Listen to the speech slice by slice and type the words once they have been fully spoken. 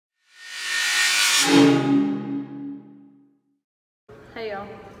Hey y'all.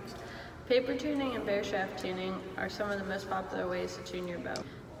 Paper tuning and bare shaft tuning are some of the most popular ways to tune your bow.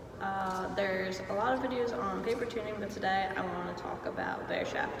 There's a lot of videos on paper tuning, but today I want to talk about bare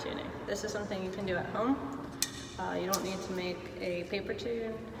shaft tuning. This is something you can do at home. You don't need to make a paper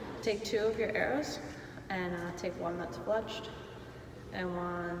tune. Take 2 of your arrows and take one that's fletched and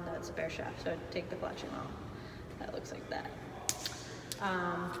one that's bare shaft. So take the fletching off. That looks like that.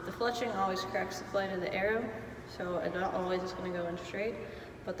 The fletching always corrects the flight of the arrow, so it not always is going to go in straight,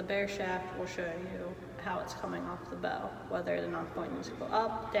 but the bare shaft will show you how it's coming off the bow, whether the knock point needs to go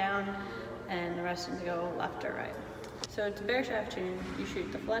up, down, and the rest needs to go left or right. So to bare shaft tune, you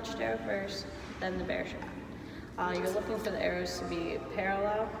shoot the fletched arrow first, then the bare shaft. You're looking for the arrows to be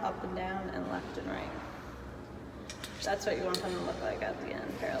parallel, up and down, and left and right. That's what you want them to look like at the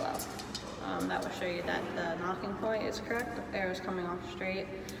end, parallel. That will show you that the knocking point is correct, the arrow is coming off straight,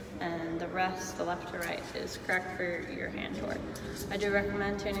 and the rest, the left to right, is correct for your hand torque. I do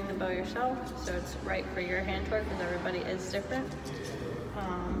recommend tuning the bow yourself, so it's right for your hand torque, because everybody is different.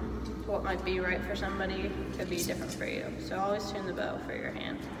 What might be right for somebody could be different for you, so always tune the bow for your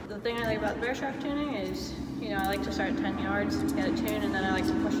hand. The thing I like about the bare shaft tuning is, I like to start at 10 yards, get it tuned, and then I like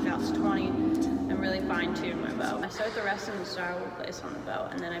to push it out to 20 and really fine tune my bow. I start the rest in the starboard place on the bow,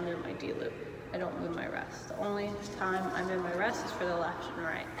 and then I move my D-loop. I don't move my rest. The only time I move my rest is for the left and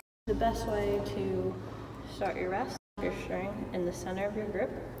right. The best way to start your rest, your string in the center of your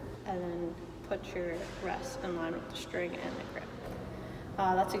grip, and then put your rest in line with the string and the grip.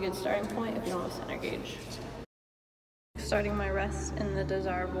 That's a good starting point if you don't have a center gauge. Starting my rest in the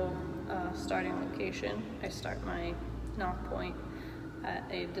desirable starting location, I start my knock point at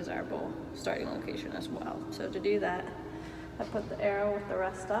a desirable starting location as well. So to do that, I put the arrow with the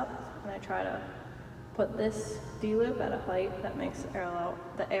rest up, and I try to put this D-loop at a height that makes the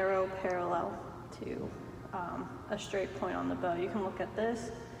arrow parallel to a straight point on the bow. You can look at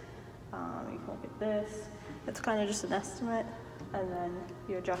this, you can look at this. It's kind of just an estimate, and then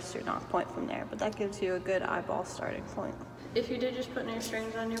you adjust your knock point from there, but that gives you a good eyeball starting point. If you did just put new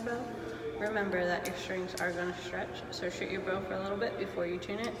strings on your bow, remember that your strings are going to stretch, so shoot your bow for a little bit before you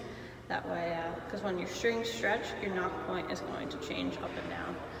tune it. That way, because when your strings stretch, your knock point is going to change up and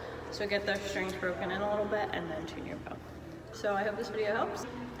down. So get those strings broken in a little bit and then tune your bow. So I hope this video helps,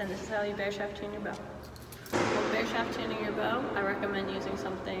 and this is how you bare shaft tune your bow. When bare shaft tuning your bow, I recommend using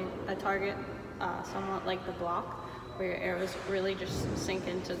a target somewhat like the block, where your arrows really just sink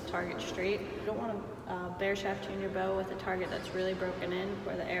into the target straight. You don't want to bare shaft tune your bow with a target that's really broken in,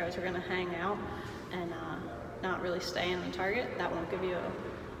 where the arrows are going to hang out and not really stay in the target. That won't give you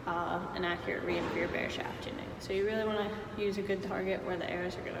an accurate read for your bare shaft tuning. So you really want to use a good target where the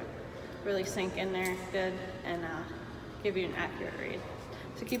arrows are going to really sink in there good and give you an accurate read.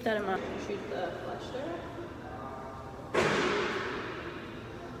 So keep that in mind. Shoot the fletched arrow.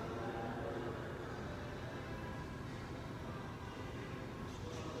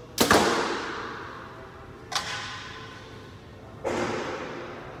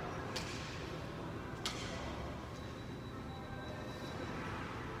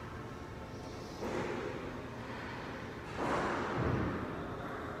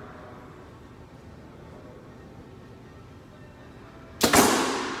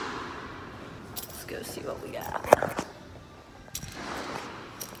 Go see what we got.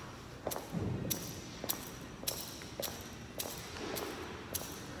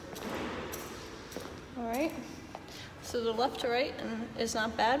 Alright, so the left to right is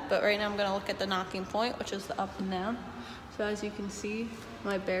not bad, but right now I'm going to look at the knocking point, which is the up and down. So as you can see,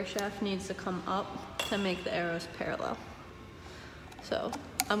 my bare shaft needs to come up to make the arrows parallel. So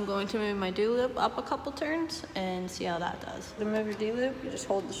I'm going to move my D-loop up a couple turns and see how that does. To move your D-loop, you just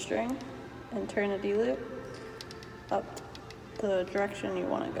hold the string and turn the D-loop up the direction you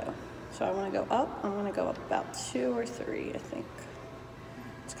want to go. So I want to go up. I'm going to go up about 2 or 3, I think.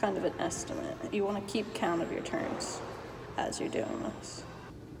 It's kind of an estimate. You want to keep count of your turns as you're doing this.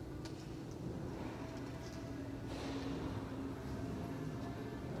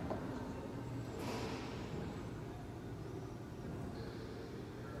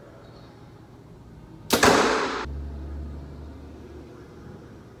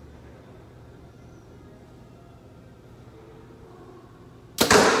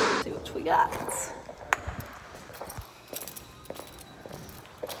 See what we got.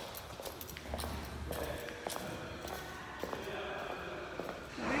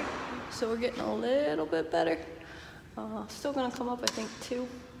 So we're getting a little bit better. Still gonna come up, I think, 2.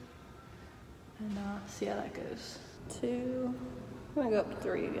 And see how that goes. 2, I'm gonna go up to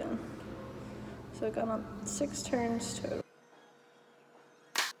 3 again. So I've gone up 6 turns total.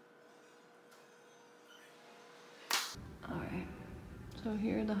 So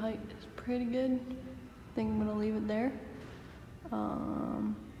here the height is pretty good. I think I'm gonna leave it there.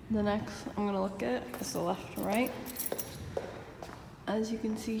 The next I'm gonna look at is the left and right. As you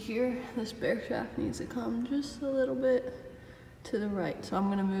can see here, this bear shaft needs to come just a little bit to the right. So I'm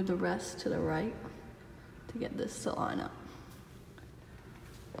gonna move the rest to the right to get this to line up.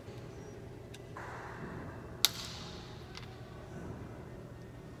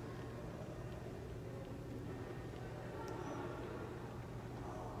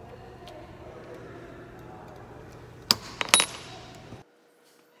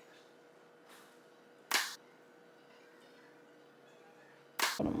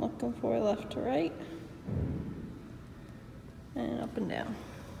 What I'm looking for, left to right, and up and down.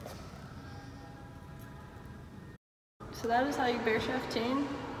 So that is how you bear shaft tune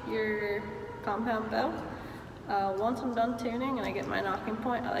your compound bow. Once I'm done tuning and I get my knocking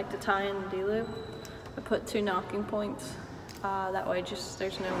point, I like to tie in the D-loop. I put 2 knocking points. That way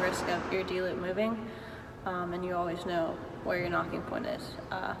there's no risk of your D-loop moving, and you always know where your knocking point is.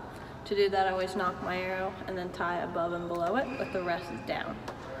 To do that, I always knock my arrow and then tie above and below it with the rest down.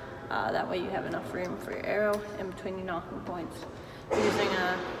 That way you have enough room for your arrow in between your knocking points. Using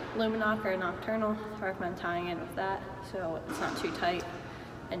a Luminoc or a Nocturnal, I recommend tying in with that so it's not too tight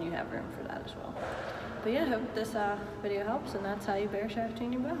and you have room for that as well. But yeah, I hope this video helps, and that's how you bear shaft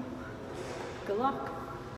tune your bow. Good luck.